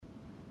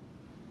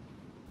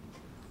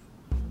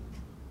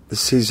the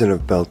season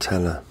of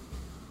Beltane.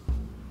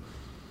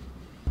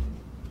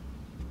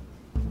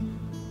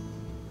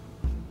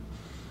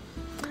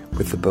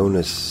 With the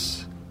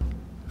bonus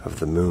of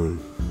the moon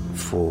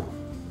full.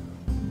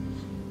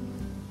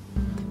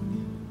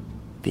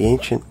 The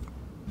ancient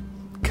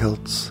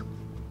Celts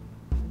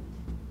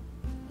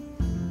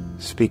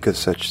speak of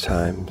such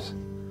times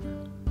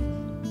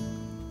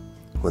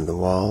when the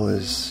wall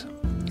is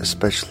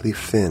especially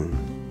thin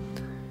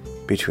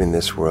between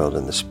this world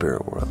and the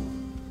spirit world.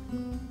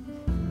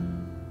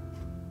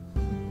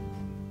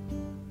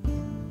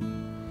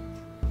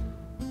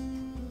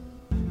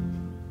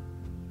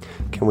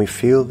 Can we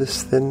feel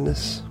this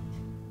thinness?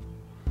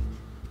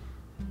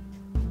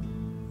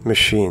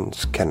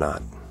 Machines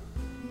cannot.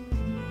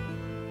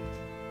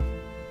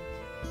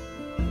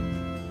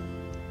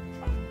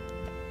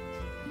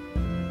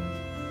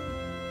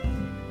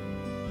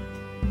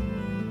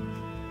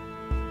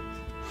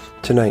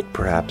 Tonight,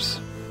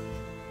 perhaps,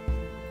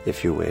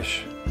 if you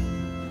wish,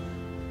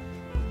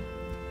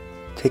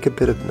 take a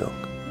bit of milk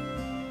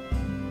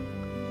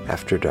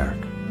after dark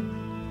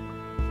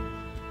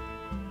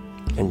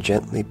and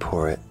gently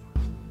pour it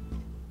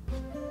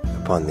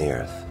upon the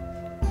earth.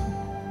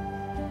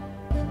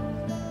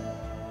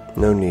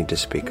 No need to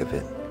speak of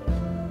it.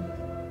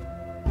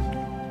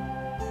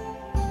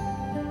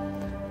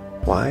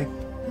 Why?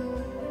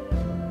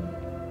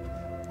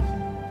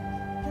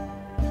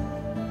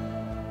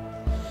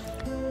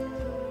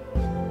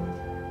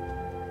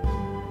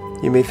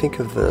 You may think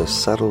of the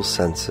subtle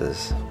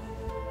senses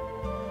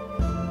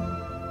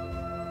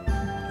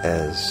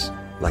as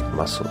like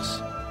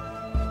muscles.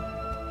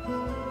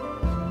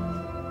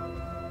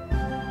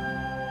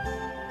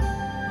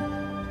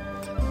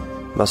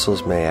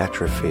 Muscles may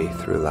atrophy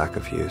through lack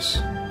of use.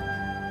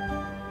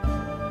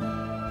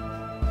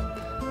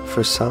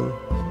 For some,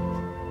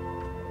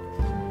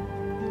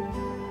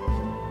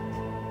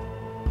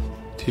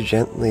 to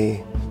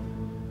gently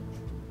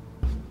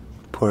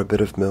pour a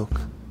bit of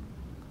milk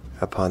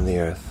upon the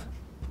earth,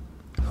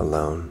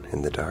 alone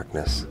in the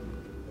darkness,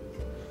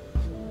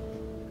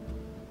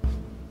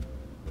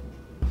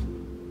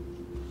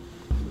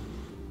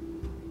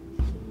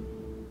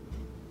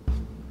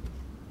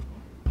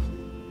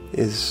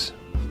 is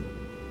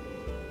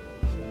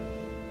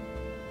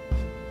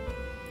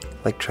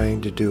like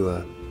trying to do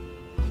a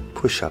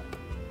push-up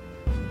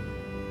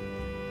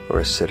or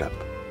a sit-up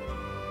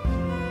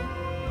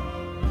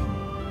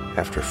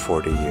after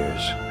 40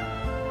 years.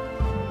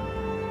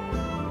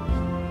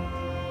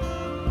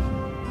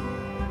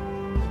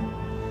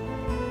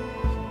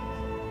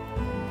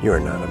 You are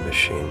not a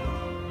machine.